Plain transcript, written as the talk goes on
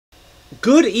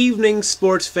Good evening,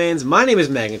 sports fans. My name is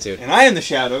Magnitude. And I am the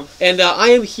Shadow. And I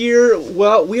am here,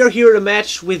 well, we are here to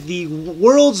match with the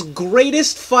world's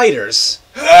greatest fighters.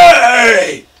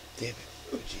 Hey! Damn it,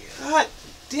 Vegeta. God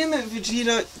damn it,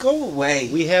 Vegeta. Go away.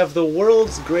 We have the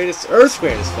world's greatest, Earth's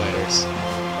greatest fighters.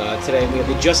 Today we have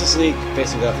the Justice League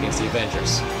facing off against the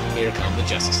Avengers. Here come the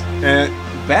Justice League.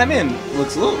 Batman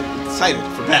looks a little excited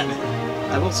for Batman,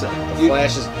 I will say. The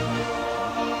Flash is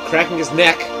cracking his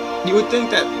neck. You would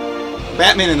think that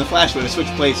Batman and the Flash would have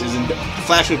switched places, and the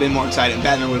Flash would have been more excited, and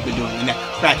Batman would have been doing the neck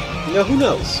cracking. You know, who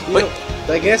knows?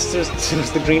 I guess there's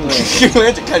the Green Lantern. Green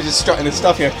Lantern kind of just strutting his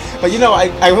stuff here. But you know,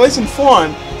 I was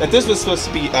informed that this was supposed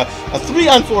to be a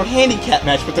 3-on-4 handicap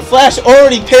match, but the Flash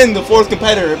already pinned the fourth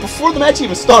competitor before the match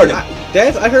even started.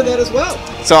 I heard that as well.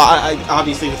 So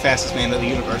obviously the fastest man of the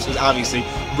universe is obviously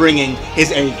bringing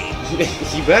his A game.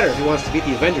 He better if he wants to beat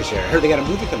the Avengers here. I heard they got a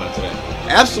movie coming out today.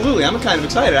 Absolutely, I'm kind of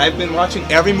excited. I've been watching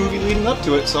every movie leading up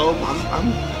to it, so I'm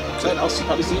excited. I'll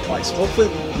probably see it twice. Hopefully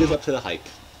live up to the hype.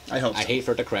 I hope so. I hate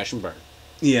for it to crash and burn.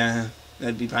 Yeah,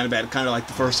 that'd be kind of bad. Kind of like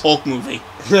the first Hulk movie.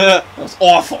 That was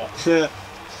awful.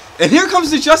 And here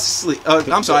comes the Justice League.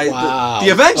 I'm sorry, wow. the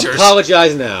Avengers.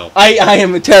 Apologize now. I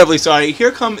am terribly sorry.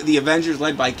 Here come the Avengers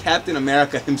led by Captain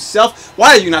America himself. Why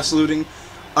are you not saluting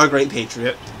our great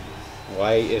patriot?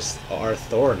 Why is our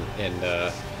Thor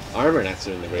and Armor not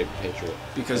saluting the great patriot?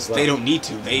 Because they don't need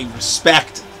to. They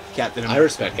respect Captain America. I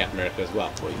respect Captain America as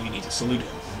well. Well, you need to salute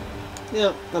him.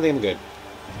 Yeah, I think I'm good.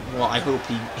 Well, I hope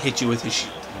he hit you with his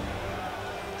shield.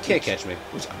 Can't catch me.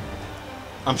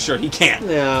 I'm sure he can.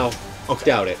 No. Okay.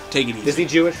 Doubt it. Take it easy. Is he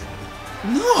Jewish?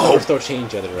 No. Or Thor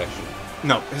changed the other direction?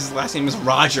 No, his last name is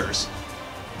Rogers.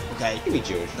 Okay? He could be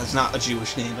Jewish. That's not a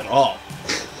Jewish name at all.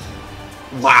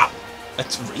 Wow.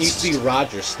 That's racist. He used to be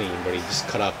Roger's theme, but he just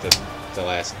cut off the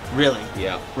last... Really?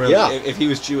 Yeah. Really? Yeah. If he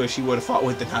was Jewish, he would have fought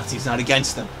with the Nazis, not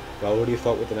against them. Well, what do you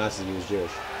fought with the Nazis if he was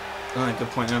Jewish? Alright, good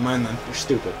point. Never mind then. You're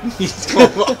stupid.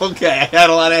 Okay, I had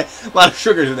a lot of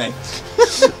sugar today.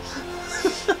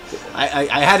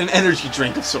 I had an energy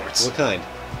drink of sorts. What kind?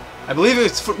 I believe it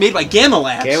was made by Gamma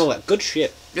Labs. Gamma Labs. Good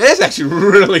shit. It is actually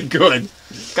really good.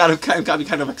 Got me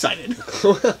kind of excited.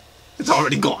 It's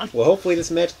already gone. Well, hopefully this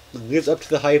match lives up to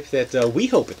the hype that we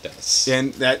hope it does.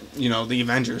 And that, you know, the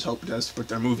Avengers hope it does with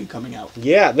their movie coming out.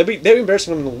 Yeah, they'd be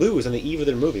embarrassing them to lose on the eve of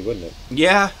their movie, wouldn't it?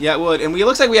 Yeah, it would. And it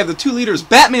looks like we have the two leaders,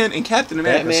 Batman and Captain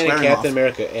America, Batman and Captain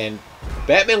America. And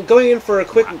Batman going in for a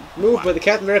quick move, but the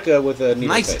Captain America with a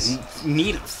neat face.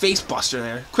 Neat face buster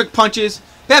there. Quick punches.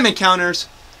 Batman counters.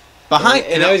 Behind.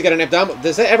 And now he's got an abdominal.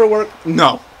 Does that ever work?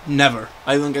 No. Never.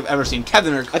 I don't think I've ever seen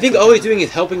Captain America. I think all he's doing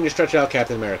is helping to stretch out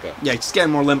Captain America. Yeah, just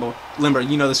getting more limber.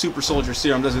 You know, the super soldier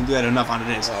serum doesn't do that enough on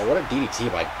it is. Oh, what a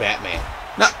DDT by Batman.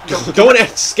 Don't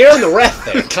scaring the ref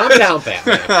there. Calm down,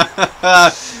 Batman.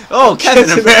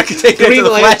 Captain America taking Green it to the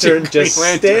Lantern just Green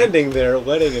Lantern. standing there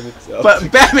letting him.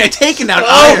 But Batman taking down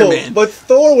Iron Man. But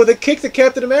Thor with a kick to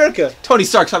Captain America. Tony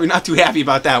Stark's probably not too happy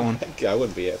about that one. I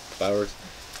wouldn't be if I were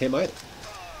him either.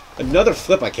 Another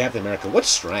flip by Captain America. What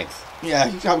strength. Yeah,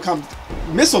 he come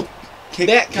missile kick.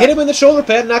 Hit him in the shoulder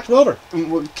pad and knocked him over.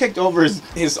 Kicked over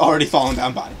his already fallen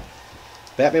down body.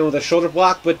 Batman with a shoulder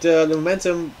block, but the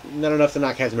momentum not enough to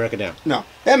knock Captain America down. No,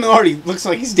 Batman already looks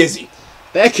like he's dizzy.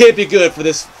 That can't be good for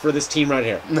this team right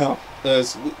here. No,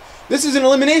 this is an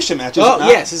elimination match. Isn't it?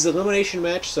 Yes, this is an elimination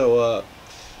match, so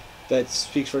that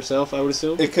speaks for itself, I would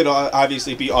assume. It could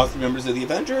obviously be all three members of the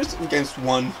Avengers against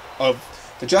one of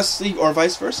the Justice League, or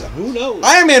vice versa. Who knows?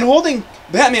 Iron Man holding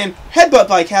Batman, headbutt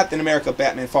by Captain America,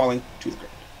 Batman falling to the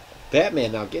ground.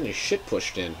 Batman now getting his shit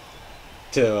pushed in,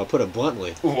 to put it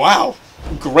bluntly. Wow.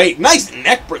 Great. Nice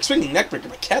neck break, swinging neck breaker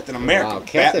by Captain America. Wow,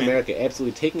 Captain America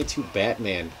absolutely taking it to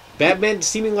Batman. Batman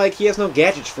seeming like he has no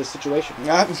gadgets for the situation.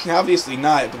 Obviously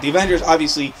not, but the Avengers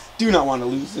obviously do not want to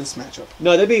lose this matchup.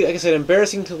 No, that'd be, like I said,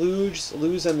 embarrassing to lose on the...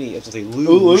 I was going to say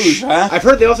luge. Luge, huh? I've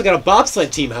heard they also got a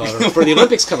bobsled team, however, for the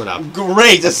Olympics coming up.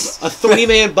 Great. A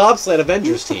 3-man bobsled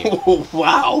Avengers team.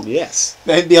 Wow. Yes.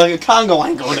 That'd be like a Congo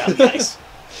line going down the ice.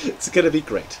 It's going to be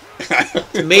great.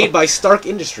 It's made by Stark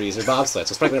Industries or bobsled,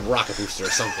 so it's probably going to have a rocket booster or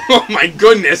something. Oh my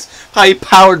goodness. Probably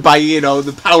powered by,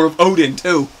 the power of Odin,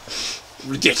 too.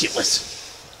 Ridiculous.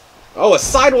 Oh, a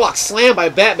sidewalk slam by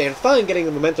Batman. Finally getting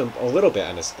the momentum a little bit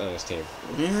on his team.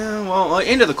 Yeah, well,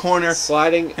 into the corner.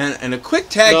 Sliding. And a quick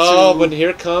tag to... but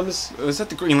here comes... Was that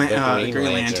the Green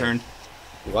Lantern?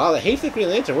 Wow, the hate for the Green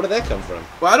Lantern. Where did that come from?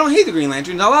 Well, I don't hate the Green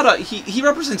Lantern. He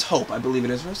represents hope, I believe it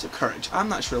is, versus courage. I'm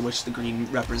not sure which the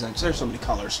green represents. There's so many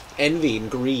colors. Envy and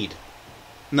greed.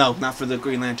 No, not for the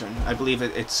Green Lantern. I believe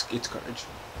it's courage.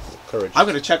 Courage. I'm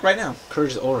going to check right now.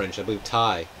 Courage is orange. I believe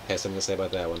Ty has something to say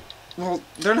about that one. Well,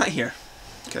 they're not here.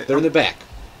 Okay. They're in the back.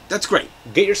 That's great.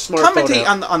 Get your smartphone Commentate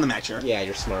out. on the match here. Yeah,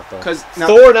 your smartphone. Because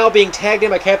Thor now being tagged in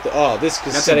by Captain. Oh, this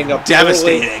is setting up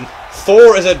devastating.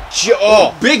 Thor is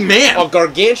a big man, a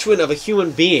gargantuan of a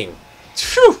human being.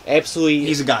 Phew. Absolutely,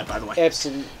 he's a god, by the way.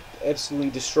 Absolutely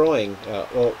destroying.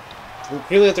 Well,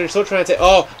 Green Lantern still trying to say,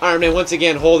 oh, Iron Man once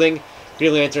again holding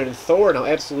Green Lantern, and Thor now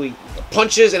absolutely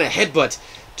punches and a headbutt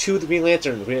to the Green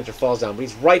Lantern. The Green Lantern falls down, but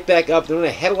he's right back up. They're in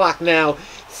a headlock now.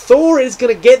 Thor is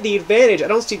going to get the advantage. I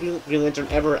don't see Green Lantern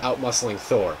ever outmuscling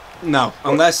Thor. No,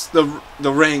 unless the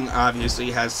ring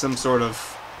obviously has some sort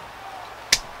of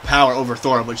power over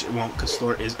Thor, which it won't, because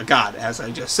Thor is a god, as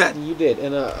I just said. You did,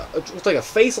 and it was like a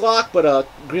face lock, but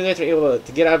Green Lantern able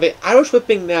to get out of it. Irish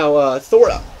whipping now. Thor,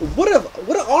 what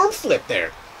an arm flip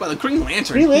there. Well, the Green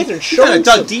Lantern he kind of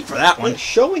dug deep for that one.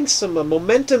 Showing some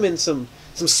momentum and some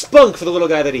spunk for the little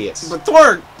guy that he is. But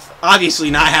Thor, obviously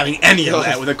not having any of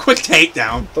that with a quick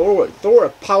takedown. Thor, a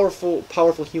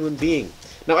powerful human being.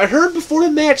 Now, I heard before the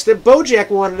match that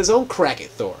Bojack wanted his own crack at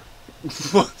Thor.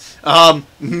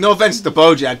 No offense to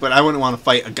Bojack, but I wouldn't want to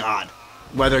fight a god,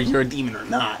 whether you're a demon or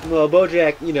not. Well,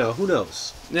 Bojack, who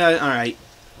knows? Yeah, all right.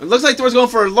 It looks like Thor's going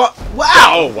for a lot.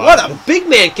 Wow! Oh, wow! What a the big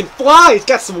man can fly. He's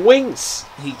got some wings.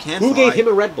 He can. Who fly. gave him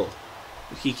a Red Bull?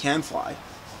 He can fly.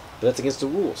 But that's against the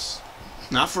rules.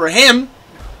 Not for him.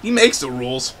 He makes the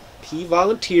rules. He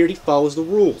volunteered. He follows the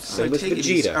rules. Same with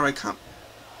Vegeta. All right, come.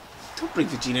 Don't bring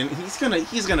Vegeta in.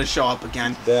 He's gonna show up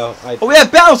again. Well, we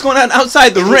have battles going on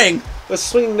outside the ring. The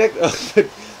swinging neck.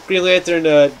 Green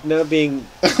Lantern now being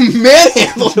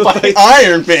manhandled by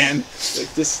Iron Man.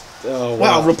 Like this. Oh,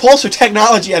 wow, repulsor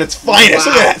technology at its finest.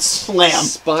 Wow. Look at that slam.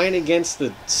 Spine against the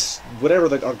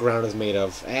whatever our ground is made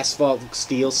of. Asphalt,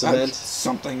 steel, cement.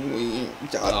 Something.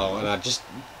 Oh, and just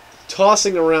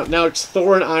tossing around. Now it's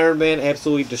Thor and Iron Man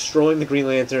absolutely destroying the Green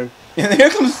Lantern. And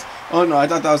here comes... Oh, no, I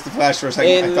thought that was the Flash for a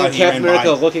second. And I thought Captain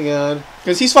America looking on.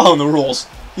 Because he's following the rules.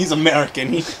 He's American.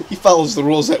 He follows the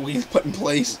rules that we put in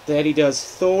place. That he does.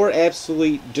 Thor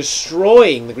absolutely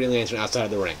destroying the Green Lantern outside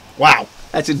of the ring. Wow.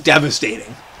 That's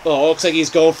devastating. Oh, looks like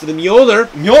he's going for the Mjolnir.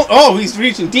 Oh, he's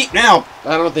reaching deep now.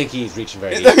 I don't think he's reaching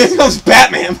very deep. Here comes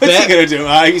Batman. What's he going to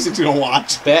do? He's just going to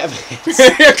watch. Batman.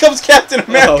 Here comes Captain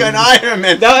America and Iron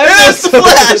Man. Now there's the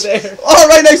Flash. There. Oh,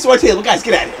 right next to our table. Guys,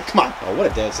 get out of here. Come on. Oh,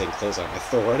 what a devastating clothesline by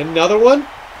Thor. And another one?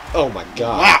 Oh, my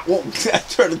God. Wow. Well, that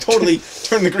totally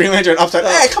turned the Green Lantern upside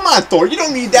down. Hey, come on, Thor. You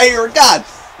don't need that. You're a god.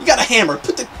 You got a hammer.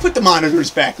 Put the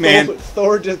monitors back, man.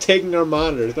 Thor just taking our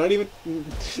monitors. Not even...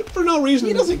 For no reason.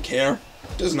 He doesn't care.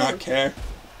 Does not care.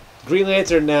 Green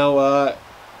Lantern now,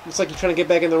 looks like he's trying to get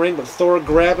back in the ring, but Thor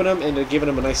grabbing him and giving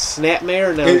him a nice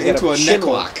snapmare. Now he's got a chin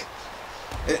lock.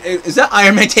 Is that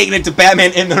Iron Man taking it to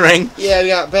Batman in the ring? Yeah, we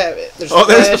got Batman.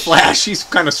 There's the Flash. He's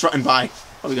kind of strutting by.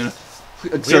 Are we going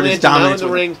to exert his dominance in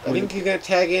the ring? I think he's going to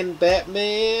tag in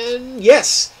Batman.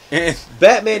 Yes!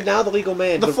 Batman now the legal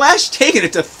man. The Flash taking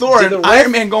it to Thor and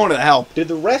Iron Man going to the help. Did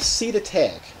the ref see the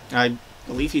tag? I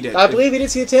believe he did. I believe he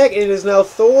did see the tag, and it is now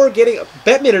Thor getting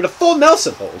Batman in a full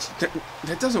Nelson hold.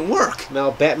 That doesn't work.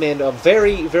 Now Batman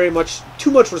very, very much,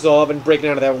 too much resolve and breaking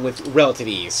out of that one with relative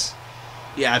ease.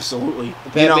 Yeah, absolutely.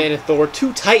 Batman and Thor,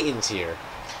 two titans here.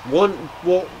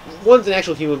 One's an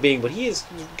actual human being, but he's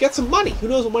got some money. Who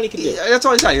knows what money can do? Yeah, that's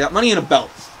all he's got. He got money and a belt.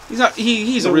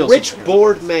 He's a real rich,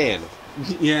 bored man.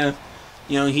 Yeah.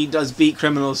 He does beat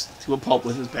criminals to a pulp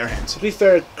with his bare hands. To be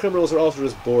fair, criminals are also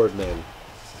just bored men.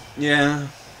 Yeah.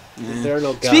 There are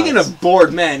no gods. Speaking of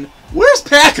bored men, where's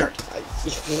Packard?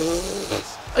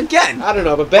 Again. I don't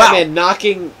know, but Batman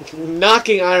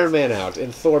knocking Iron Man out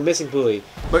and Thor missing completely.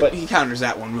 But he counters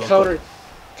that one real quick.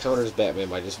 Counters Batman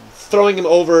by just throwing him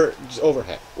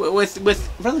overhead. With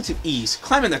relative ease.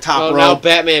 Climbing the top rope. Now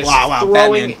Batman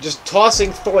Batman. just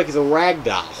tossing Thor like he's a rag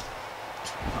doll.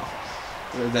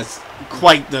 That's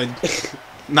quite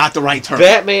not the right term.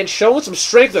 Batman showing some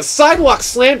strength. The sidewalk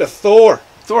slam to Thor.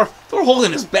 Thor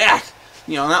holding his back.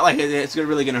 Not like it's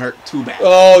really going to hurt too bad.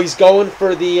 Oh, he's going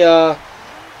for the,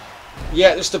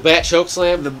 just the bat choke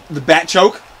slam. The bat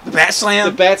choke? The bat slam?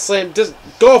 The bat slam. Just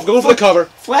going for the cover.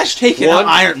 Flash taking out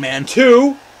Iron Man.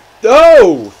 2.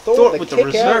 Oh! Thor with the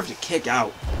reserve to kick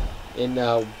out. And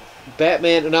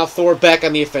Batman, and now Thor back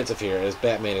on the offensive here as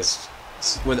Batman is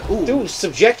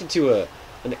subjected to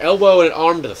an elbow and an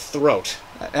arm to the throat.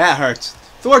 That hurts.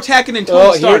 Thor attacking in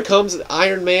Tony Stark. Here comes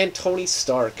Iron Man, Tony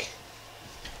Stark.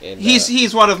 And,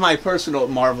 he's one of my personal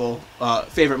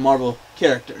favorite Marvel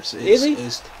characters. Is he?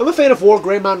 I'm a fan of War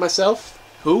Greymon myself.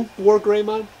 Who? War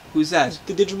Greymon. Who's that?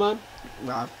 The Digimon.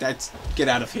 Get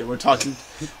out of here. We're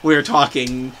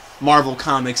talking Marvel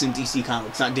Comics and DC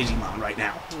Comics, not Digimon right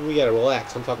now. We gotta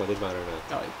relax. I'm talking about Digimon right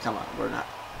now. Oh, come on, we're not.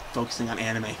 Focusing on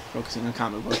anime. Focusing on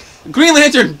comic book. Green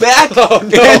Lantern back! Oh,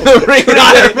 no. And the ring and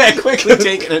Iron Man quickly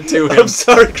taking it to him. I'm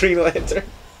sorry, Green Lantern.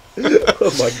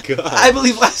 Oh my god. I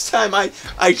believe last time I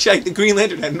checked, the Green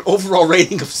Lantern had an overall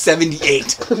rating of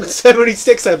 78.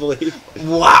 76, I believe.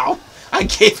 Wow. I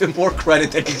gave him more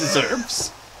credit than he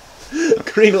deserves.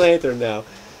 Green Lantern now.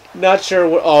 Not sure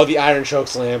what... Oh, the Iron Choke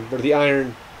Slam. Or the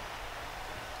Iron...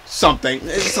 Something.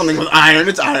 It's something with iron.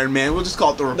 It's Iron Man. We'll just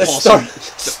call it the The Repulsor.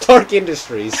 Stark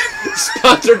Industries.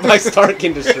 Sponsored by Stark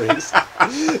Industries.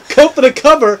 Go for the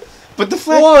cover. But the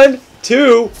Flash... 1,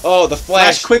 2... Oh, the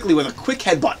Flash Flash. quickly with a quick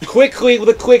headbutt. Quickly with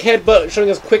a quick headbutt, showing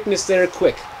us quickness there,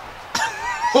 quick.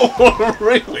 Oh,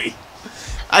 really?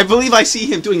 I believe I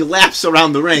see him doing laps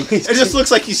around the ring. It just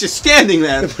looks like he's just standing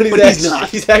there, but he's not.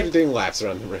 He's actually doing laps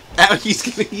around the ring.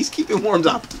 He's keeping warmed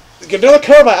up. Another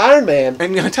cover by Iron Man.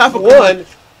 And on top of 1,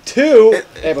 2...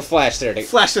 I have a Flash there.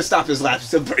 Flash to stop his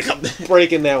laps to break up.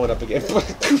 Breaking that one up again.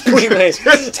 Green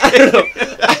Lantern.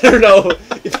 I don't know.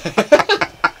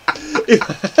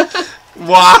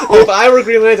 Wow. If I were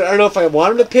Green Lantern, I don't know if I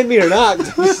want him to pin me or not.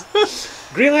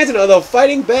 Green Lantern, although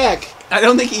fighting back. I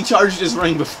don't think he charged his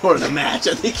ring before the match.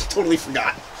 I think he totally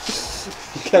forgot.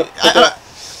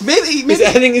 Maybe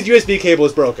I think his USB cable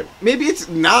is broken. Maybe it's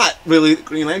not really the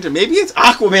Green Lantern. Maybe it's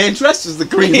Aquaman dressed as the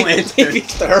Green Lantern. Maybe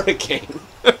it's the Hurricane.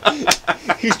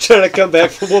 He's trying to come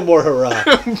back for one more hurrah.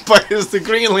 But as the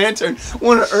Green Lantern,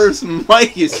 one of Earth's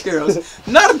mightiest heroes,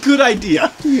 not a good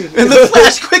idea. And the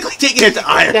Flash quickly taking it to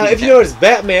Iron Man. Now, if you notice,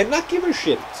 Batman, not giving a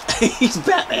shit. He's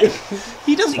Batman.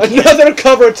 He doesn't care. Another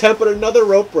cover attempt, but another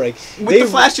rope break. With the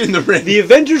Flash in the ring. The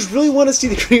Avengers really want to see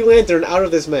the Green Lantern out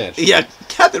of this match. Yeah,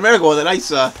 Captain America with a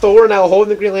nice... Thor now holding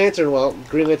the Green Lantern while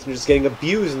Green Lantern just getting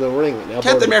abused in the ring.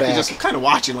 Captain America just kind of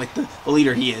watching like the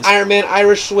leader he is. Iron Man,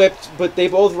 Irish whipped, but they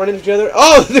both run into each other.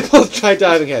 Oh, they both try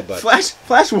diving headbutt.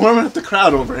 Flash warming up the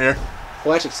crowd over here.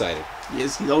 Flash excited. He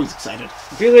is. He's always excited.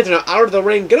 Green Lantern now out of the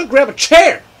ring. Gonna grab a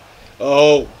chair.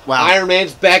 Oh, wow. Iron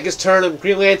Man's back is turning.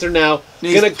 Green Lantern now.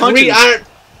 Gonna greet Iron...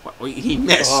 He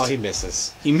missed. Oh, he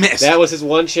misses. He missed. That was his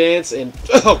one chance, and...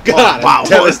 Oh, God. Oh, wow.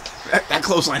 That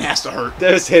clothesline has to hurt.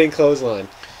 Devastating clothesline.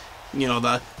 You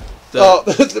know,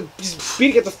 he's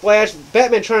beating at the Flash.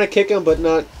 Batman trying to kick him, but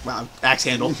not... Wow, axe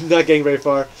handle. Not getting very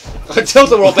far.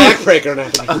 Tilt-a-whirl backbreaker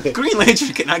now. Green Lantern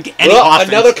cannot get any offense.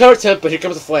 Another cover attempt, but here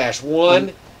comes the Flash.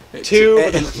 1, 2,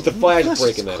 and the Flash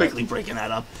breaking that up. Quickly breaking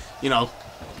that up. You know,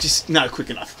 just not quick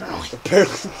enough,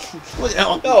 apparently.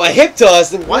 Oh, a hip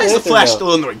toss. Why is the Flash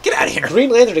still in the ring? Get out of here. Green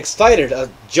Lantern excited. A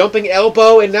jumping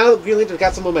elbow, and now Green Lantern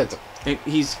got some momentum. And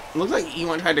looks like he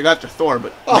tried to go after Thor,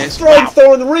 but throwing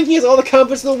Thor in the ring. He has all the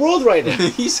confidence in the world right now.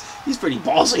 he's pretty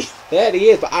ballsy. That he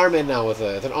is, but Iron Man now with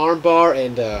an arm bar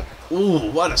and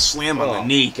ooh, what a slam on the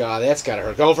knee. God, that's gotta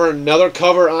hurt. Going for another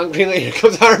cover on Green Lantern. Here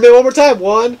comes Iron Man one more time.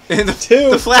 1, and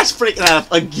 2. The Flash breaking that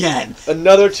up again.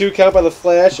 Another 2 count by the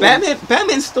Flash.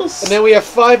 Batman's still. And then we have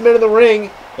 5 men in the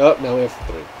ring. Oh, now we have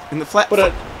 3. And the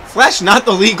Flash, not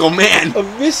the legal man. A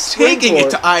miss taking it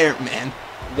to Iron Man.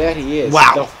 That he is.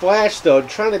 Wow. The Flash, though,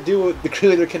 trying to do what the Green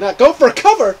Lantern cannot. Go for a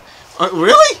cover.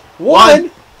 Really? 1,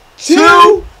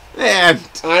 2. And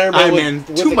Iron Man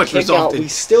with too much resulted. We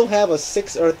still have a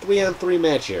 3-on-3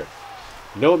 match here.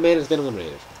 No man has been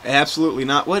eliminated. Absolutely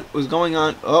not. What was going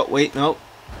on? Oh, wait, no.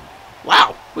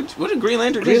 Wow. What did Green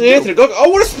Lantern do? Green Lantern, go!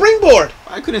 Oh, what a springboard!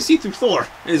 I couldn't see through Thor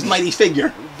and his mighty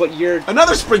figure. But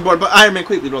another springboard, but Iron Man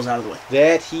quickly rolls out of the way.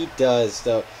 That he does,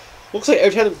 though. Looks like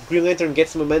every time Green Lantern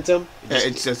gets momentum,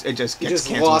 it just gets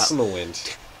canceled lost out. in the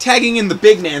wind. Tagging in the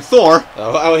big man, Thor.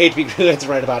 Oh, I would hate to be Green Lantern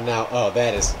right about now. Oh,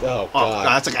 that is... Oh, God. Oh, God,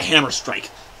 that's like a hammer strike.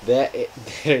 There it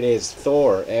is.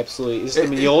 Thor, absolutely. Is it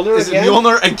Mjolnir again? Is it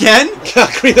Mjolnir again?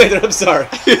 God, Green Lantern, I'm sorry.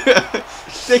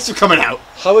 Thanks for coming out.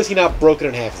 How is he not broken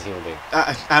in half as a human being?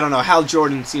 I don't know. Hal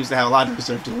Jordan seems to have a lot of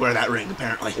reserve to wear that ring,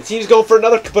 apparently. It seems going for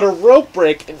another, but a rope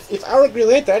break. And if I were Green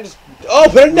Lantern, I'd just... Oh,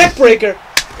 but a neck breaker!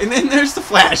 And then there's the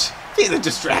Flash. Being a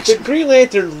distraction. The Green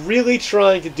Lantern really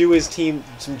trying to do his team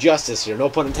some justice here, no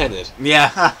pun intended. Yeah,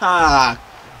 haha.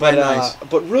 But nice.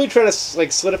 But really trying to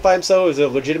like solidify himself as a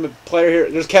legitimate player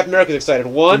here. There's Captain America's excited.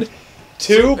 1,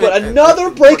 2, but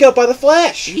another breakup by the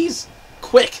Flash. He's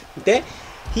quick.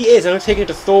 He is. I'm taking it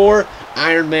to Thor.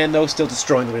 Iron Man, though, still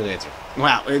destroying the Green Lantern.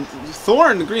 Wow. And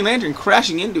Thor and the Green Lantern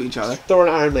crashing into each other. Thor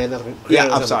and Iron Man.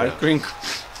 I'm sorry.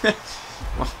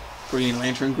 Green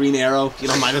Lantern, Green Arrow. You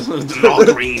don't mind us. They're all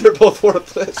green. They're both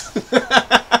worthless.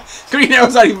 Green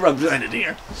Arrow's not even represented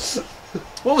here.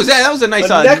 What was that? That was a nice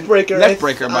neck breaker. Neck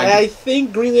breaker. I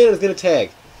think Green Lantern's going to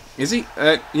tag. Is he?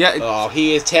 Yeah. Oh,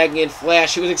 he is tagging in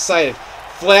Flash. He was excited.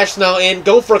 Flash now in.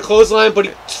 Going for a clothesline, but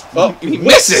he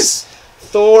misses.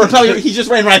 Thor. He just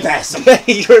ran right past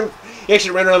him. Yeah, He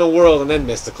actually ran around the world and then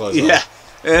missed the clothesline. Yeah.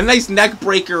 And a nice neck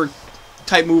breaker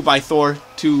type move by Thor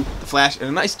to the Flash, and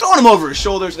a nice throwing him over his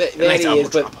shoulders. That and a nice he elbow is,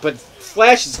 drop. but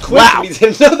Flash is quick. Wow. He's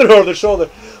hit another over the shoulder.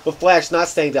 But Flash not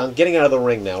staying down, getting out of the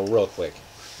ring now, real quick.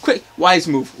 Quick, wise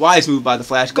move by the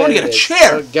Flash. Going to There get a it is.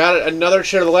 chair. Got it, another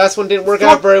chair. The last one didn't work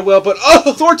out very well, but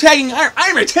Thor tagging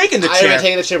Iron Man taking the chair. Iron Man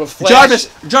taking the chair, but Flash.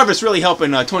 Jarvis really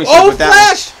helping Tony Stark with that.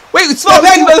 Flash! Wait, it's small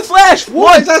package by the Flash.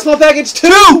 One, that's small package.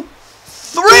 Two,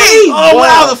 Three. Oh Wow.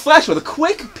 wow, the Flash with a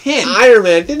quick pin. Iron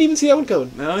Man didn't even see that one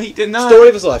coming. No, he did not. Story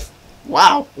of his life.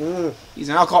 Wow, he's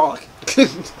an alcoholic.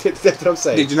 That's what I'm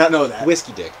saying. Did you not know that?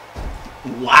 Whiskey dick.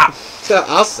 Wow.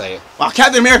 I'll say it. Wow,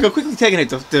 Captain America quickly taking it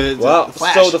to the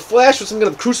Flash. So the Flash was some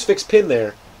kind of crucifix pin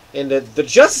there, and the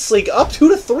Justice League up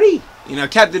 2-3. You know,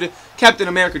 Captain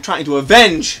America trying to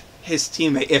avenge his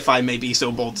teammate, if I may be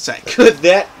so bold to say. Could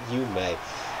that you may.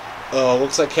 Oh,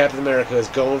 looks like Captain America is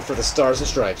going for the Stars and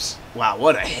Stripes. Wow,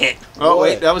 what a hit. Oh, What?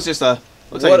 wait, that was just a...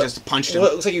 Looks like he just punched him.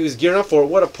 Looks like he was gearing up for it.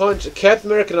 What a punch. Captain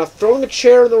America now throwing a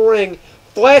chair in the ring.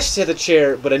 Flash hit the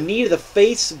chair, but a knee to the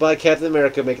face by Captain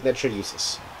America, making that chair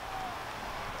useless.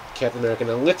 Captain America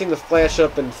now lifting the Flash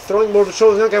up and throwing him over the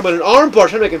shoulders. Now got an arm bar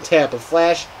trying to make him tap, but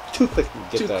Flash too quick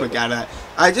to get that. Too quick out of that.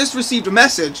 I just received a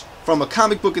message from a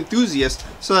comic book enthusiast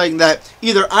saying that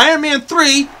either Iron Man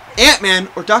 3, Ant-Man,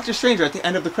 or Doctor Strange are at the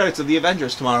end of the credits of the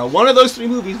Avengers tomorrow. One of those three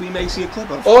movies we may see a clip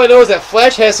of. All I know is that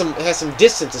Flash has some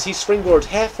distance as he springboards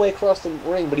halfway across the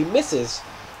ring, but he misses.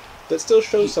 That still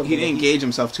shows something. He didn't engage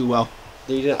himself too well.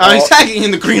 He's tagging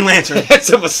in the Green Lantern. That's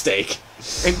a mistake.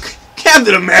 And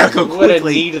Captain America What a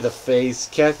quickly. knee to the face.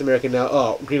 Captain America now.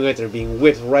 Oh, Green Lantern being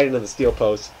whipped right into the steel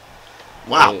post.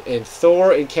 Wow. And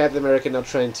Thor and Captain America now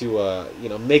trying to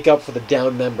make up for the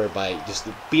down member by just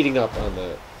beating up on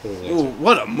the Green Lantern. Ooh,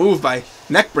 what a move by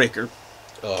Neckbreaker.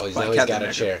 Oh, he's Captain got a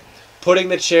America. chair. Putting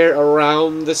the chair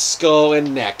around the skull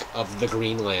and neck of the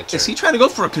Green Lantern. Is he trying to go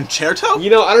for a concerto? You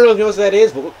know, I don't know if he knows what that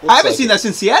is, but I haven't seen that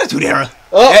since the Attitude Era.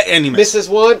 Oh, and he misses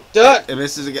one. Duh. It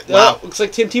misses again. Wow. Wow. Looks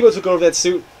like Tim Tebow took over that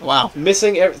suit. Wow.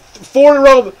 Missing 4 in a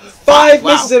row. 5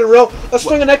 Wow. misses in a row. A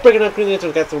swing a neck breaking up Green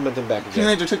Lantern. Got the momentum back Green again.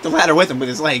 Lantern took the ladder with him with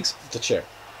his legs. The chair.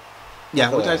 Yeah,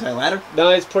 what did I say? Ladder?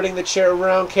 Now he's putting the chair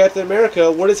around Captain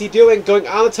America. What is he doing? Going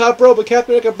on the top rope, but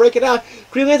Captain America breaking out.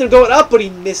 Green Lantern going up, but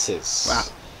he misses. Wow.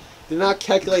 Did not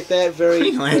calculate that very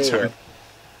Green Lantern. very well.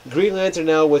 Green Lantern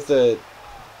now with the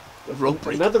Rope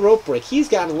break. another rope break. He's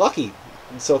gotten lucky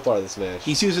so far this match.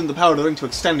 He's using the power of the ring to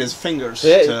extend his fingers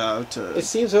Yeah, to It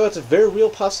seems though it's a very real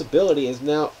possibility. Is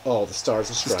now the Stars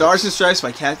and the Stripes. Stars and Stripes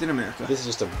by Captain America. This is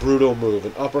just a brutal move,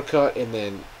 an uppercut, and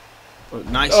then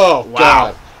Nice. oh wow.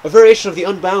 god, a variation of the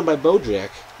Unbound by Bojack.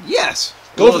 Yes.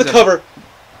 Go for the cover.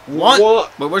 One. One.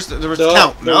 But where's the No,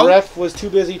 count? the No. ref was too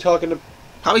busy talking to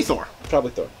Probably Thor.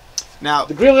 probably Thor. Now,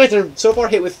 The Green Lantern so far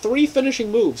hit with 3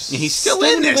 finishing moves. he's still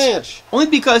in in the this. match. only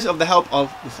because of the help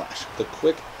of the Flash. The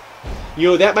quick,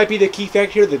 that might be the key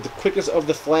factor here. The quickness of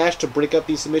the Flash to break up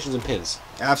these submissions and pins.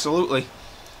 Absolutely.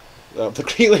 The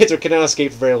Green Lantern cannot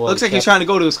escape for very long. Looks like he's trying to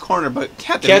go to his corner, but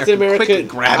Captain America quickly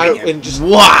grabbing him. and just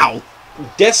wow.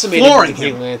 decimated flooring the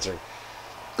Green him. Lantern.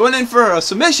 Going in for a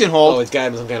submission Oh, hold. he's got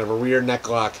him in some kind of a rear neck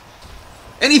lock.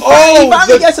 And he finally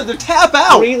the gets him to tap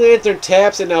out. Green Lantern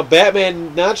taps, and now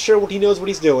Batman not sure what he knows what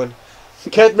he's doing.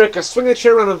 Captain America swinging the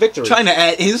chair around on victory. Trying to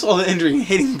add insult to injury,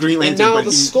 hitting Green Lantern. And now but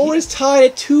the score is tied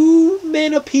at 2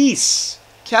 men apiece.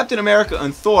 Captain America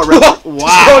and Thor. Destroying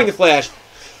Wow. the Flash.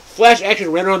 Flash actually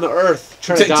ran around the earth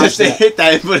trying to dodge Just to that. hit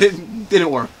that, but it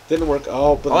didn't work. Didn't work.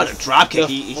 Oh, but What a dropkick.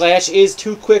 the Flash is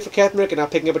too quick for Captain America, now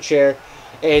picking up a chair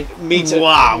and meets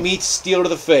steel to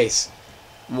the face.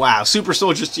 Wow. Super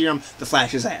Soldier Serum, the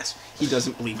Flash's ass. He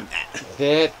doesn't believe in that.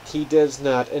 That he does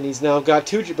not, and he's now got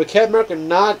 2. But Captain America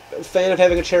not a fan of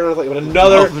having a chair around the face, but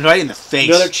another right in the face.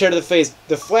 another chair to the face.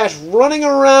 The Flash running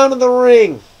around in the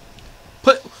ring.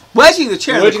 Wedging the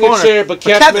chair in the Wedging the corner. chair, but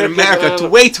Captain America's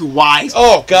way too wide.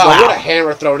 Oh God! Wow. What a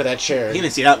hammer throw to that chair. He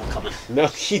didn't see that one coming. No,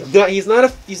 he's not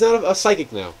a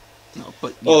psychic now. No,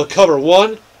 but Oh, the cover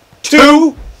 1,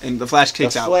 2, and the Flash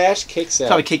kicks the out. Flash kicks out.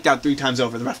 Probably kicked out 3 times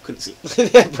over. The ref couldn't see.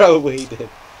 Probably he did.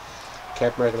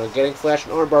 Captain America now getting Flash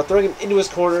an armbar, throwing him into his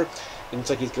corner, and it's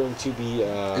like he's going to be.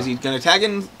 Is he going to tag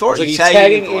in Thor? It's like he's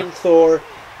tagging in Thor,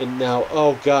 and now,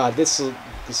 oh God, this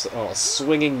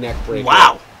swinging neck breaker.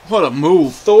 Wow, what a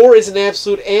move! Thor is an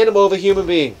absolute animal of a human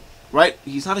being. Right?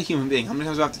 He's not a human being. How many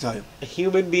times do I have to tell you? A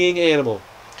human being animal.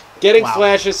 Getting Wow.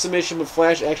 Flash's submission, but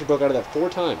Flash actually broke out of that 4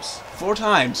 times. 4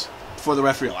 times before the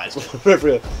ref realized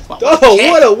it. Wow,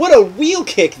 Oh, what a wheel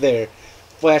kick there!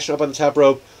 Flash up on the top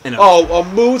rope. And A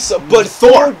moose, but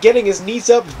Thor getting his knees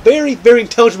up. Very, very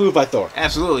intelligent move by Thor.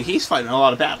 Absolutely, he's fighting a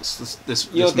lot of battles. This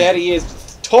That man. he is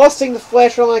tossing the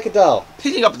Flash around like a doll.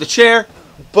 Picking up the chair.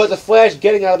 But the Flash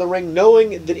getting out of the ring,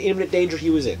 knowing the imminent danger he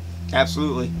was in.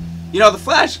 Absolutely. You know, the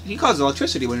Flash, he causes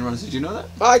electricity when he runs. Did you know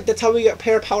that? That's how we got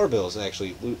pair power bills,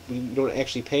 actually. We don't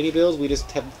actually pay any bills. We just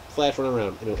have Flash run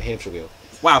around in a hamster wheel.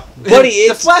 Wow. Buddy,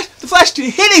 the Flash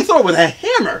hitting Thor with a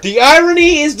hammer. The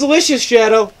irony is delicious,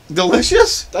 Shadow.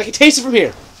 Delicious? I can taste it from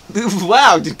here.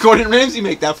 Wow. Did Gordon Ramsay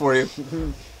make that for you?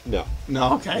 No.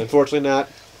 No, okay. Unfortunately not.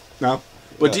 No.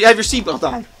 But do you have your seatbelt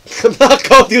on? I'm not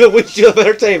going through the windshield of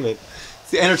entertainment.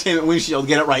 It's the entertainment windshield.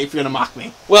 Get it right if you're going to mock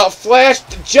me. Well, Flash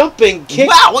jumping, kick,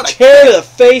 wow, chair to the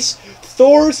face.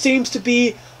 Thor seems to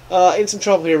be in some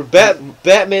trouble here.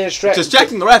 Batman is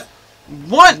distracting the ref.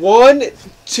 One,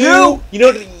 two. You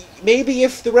know, maybe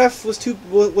if the ref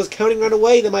was counting right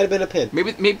away, there might have been a pin.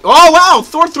 Maybe. Oh wow!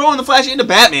 Thor throwing the Flash into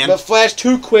Batman. But Flash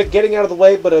too quick, getting out of the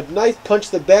way. But a nice punch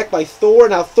to the back by Thor.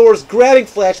 Now Thor's grabbing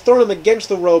Flash, throwing him against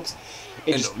the ropes,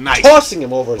 and just tossing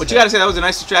him over. But you got to say that was a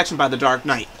nice distraction by the Dark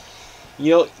Knight. You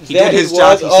know, he did his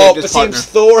job. He saved his partner. Seems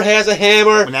Thor has a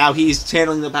hammer. Now he's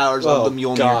channeling the powers of the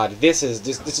Mjolnir. God, this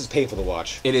is painful to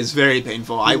watch. It is very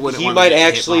painful. I wouldn't. He might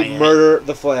actually murder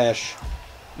the Flash.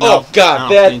 No, oh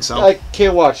God, I don't think so. I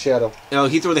can't watch Shadow. No,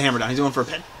 he threw the hammer down. He's going for a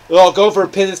pin. Oh, going for a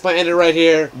pin. This might end it right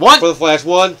here. One for the Flash.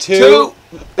 One, two.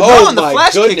 Oh no, the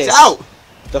Flash kicks out.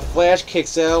 The Flash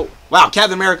kicks out. Wow,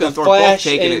 Captain America and Thor both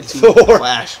taking it to the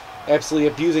Flash. Absolutely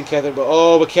abusing Captain.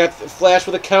 But Flash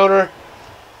with a counter.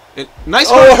 Nice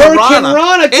Hurricane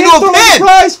Rana into a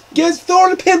pin. Gets Thor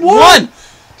in the pin. One,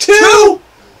 two,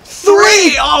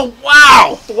 three. Oh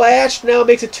wow! Flash now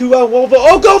makes it 2-on-1.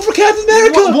 But go for Captain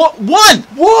America.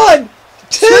 One,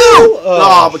 two.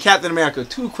 Oh, but Captain America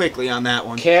too quickly on that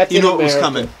one. Captain you knew America. It was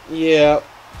coming. Yeah.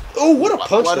 Oh, what a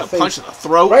punch! What a punch in the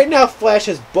throat! Right now, Flash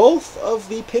has both of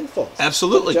the pinfalls.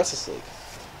 Absolutely. Justice League.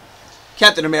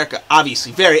 Captain America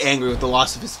obviously very angry with the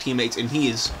loss of his teammates, and he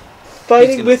is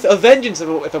fighting with a vengeance,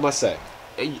 if I must say.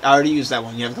 I already used that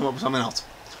one. You have to come up with something else.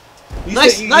 You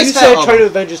nice said trying to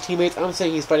avenge his teammates. I'm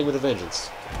saying he's fighting with a vengeance.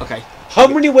 Okay. How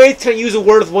many ways can I use a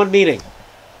word with one meaning?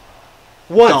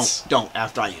 Once. Don't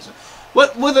after I use it.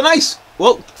 What with a nice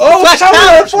Flash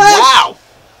counters! Wow.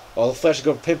 Oh, the Flash should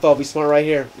go pinfall. Be smart right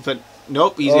here. But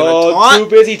nope, he's gonna taunt. Too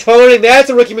busy taunting. That's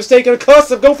a rookie mistake. Gonna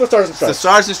cost him. Go for Stars and Stripes. The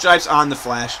Stars and Stripes on the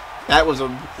Flash. That was a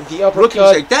rookie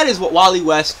mistake. That is what Wally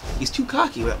West. He's too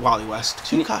cocky. Wally West.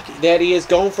 Too cocky. That he is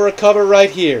going for a cover right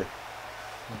here.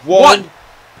 One,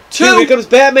 two. Here comes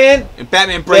Batman. And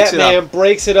Batman breaks it up. Batman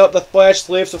breaks it up. The Flash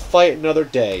lives to fight another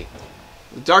day.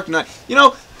 The Dark Knight. You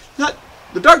know,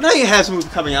 the Dark Knight has a movie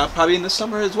coming out probably in the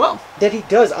summer as well. That he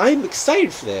does. I'm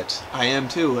excited for that. I am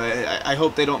too. I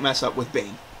hope they don't mess up with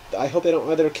Bane. I hope they don't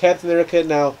either. Captain America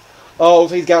now. Oh,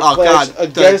 he's got Flash God.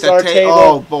 against our table.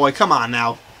 Oh boy, come on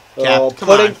now. Cap,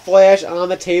 putting Flash on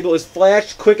the table. Is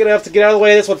Flash quick enough to get out of the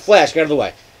way? This one, Flash, get out of the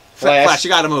way. Flash, you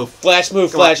gotta move. Flash, move,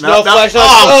 Flash. No, Flash, no.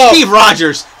 Oh, Steve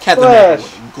Rogers. Captain America.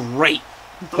 Great.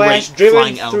 Flash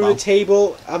driven through the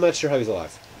table. I'm not sure how he's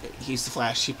alive. He's the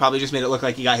Flash. He probably just made it look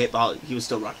like he got hit while he was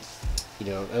still running. You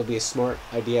know, that would be a smart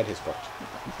idea on his part.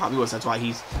 Probably was. That's why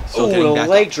he's still getting back a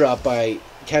leg drop by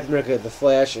Captain America, the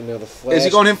Flash, and now the Flash. Is he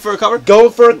going in for a cover?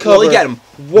 Going for a cover. Will he get him?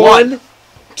 One,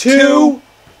 two,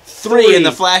 three. And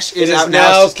the Flash is out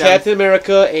now. Captain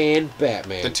America and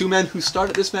Batman. The two men who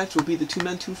started this match will be the two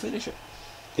men to finish it.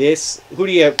 Who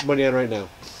do you have money on right now?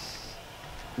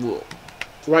 Whoa.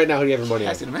 Right now, who do you have your money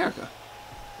Captain America.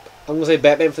 I'm gonna say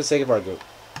Batman for the sake of argument.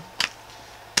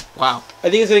 Wow. I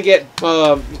think he's gonna get.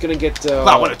 Wow!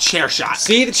 What a chair shot.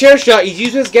 See the chair shot. He's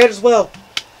using his gadget as well.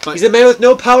 But he's a man with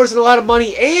no powers and a lot of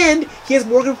money, and he has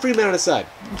Morgan Freeman on his side.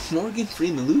 Morgan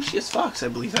Freeman, Lucius Fox, I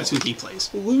believe that's who he plays.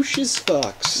 Lucius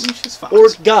Fox. Lucious Fox. Or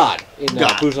God in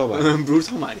Bruce Almighty.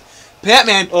 Bruce Almighty.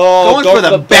 Batman going for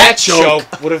the bat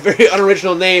choke. What a very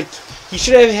unoriginal name. He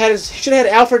should have had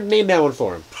Alfred name that one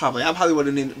for him. Probably. I probably would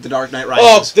have named The Dark Knight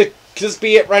Rises. Could this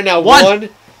be it right now? One,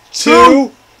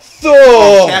 two, Thor.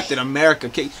 Oh, Captain America.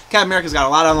 Captain America's got a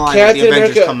lot on the line with the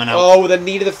Avengers coming out. Oh, with a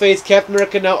knee to the face. Captain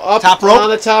America now up top rope. On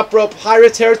the top rope. Higher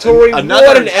territory.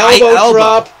 What an elbow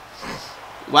drop.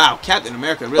 Wow, Captain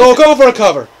America really... going for a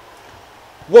cover.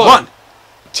 One,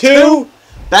 two.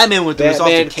 Batman with the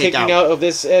resulting kick kicking out of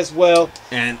this as well.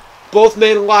 And both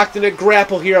men locked in a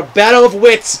grapple here. A battle of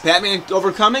wits. Batman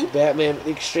overcoming. Batman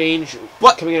exchange.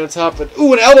 What? Coming out on top. But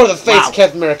an elbow to the face. Wow.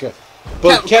 Captain America.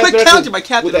 But quick counter by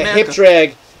Captain America. With a hip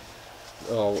drag.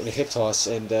 Oh, and a hip toss.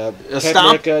 And a Captain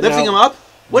stomp. America lifting him up.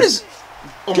 What is...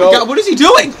 Oh my God, what is he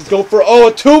doing? He's going for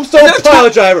a tombstone pile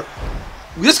driver.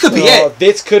 This could be it.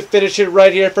 This could finish it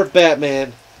right here for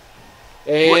Batman.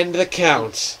 And the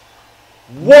count.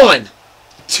 1,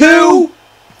 2,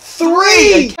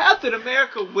 3! And Captain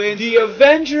America wins. The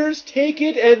Avengers take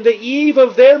it and the eve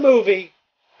of their movie.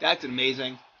 That's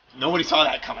amazing. Nobody saw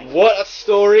that coming. What a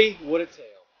story. What a tale.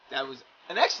 That was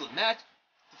an excellent match.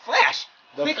 The Flash.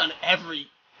 Quick on every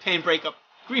pain breakup.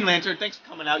 Green Lantern, thanks for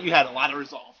coming out. You had a lot of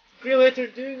resolve. Green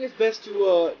Lantern doing his best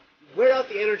to wear out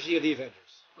the energy of the Avengers.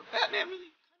 But Batman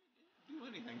really didn't do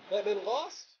anything. Batman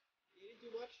lost. He didn't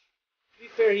do much. To be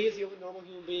fair, he is the only normal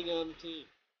human being on the team.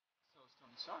 So is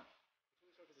Tony Stark.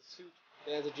 Tony Stark has a suit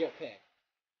that has a jetpack.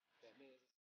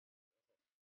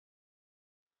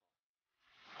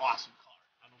 Awesome car.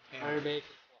 I don't care. Iron Man.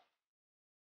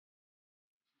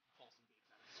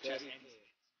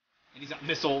 And he's got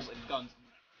missiles and guns.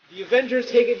 The Avengers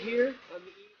take it here on the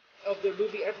eve of their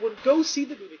movie. Everyone go see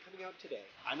the movie coming out today.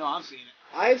 I know, I'm seeing it.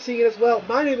 I am seeing it as well.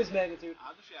 My name is Magnitude.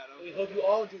 I'm the Shadow. And we hope you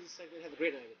all enjoy this segment. Have a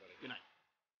great night, everybody.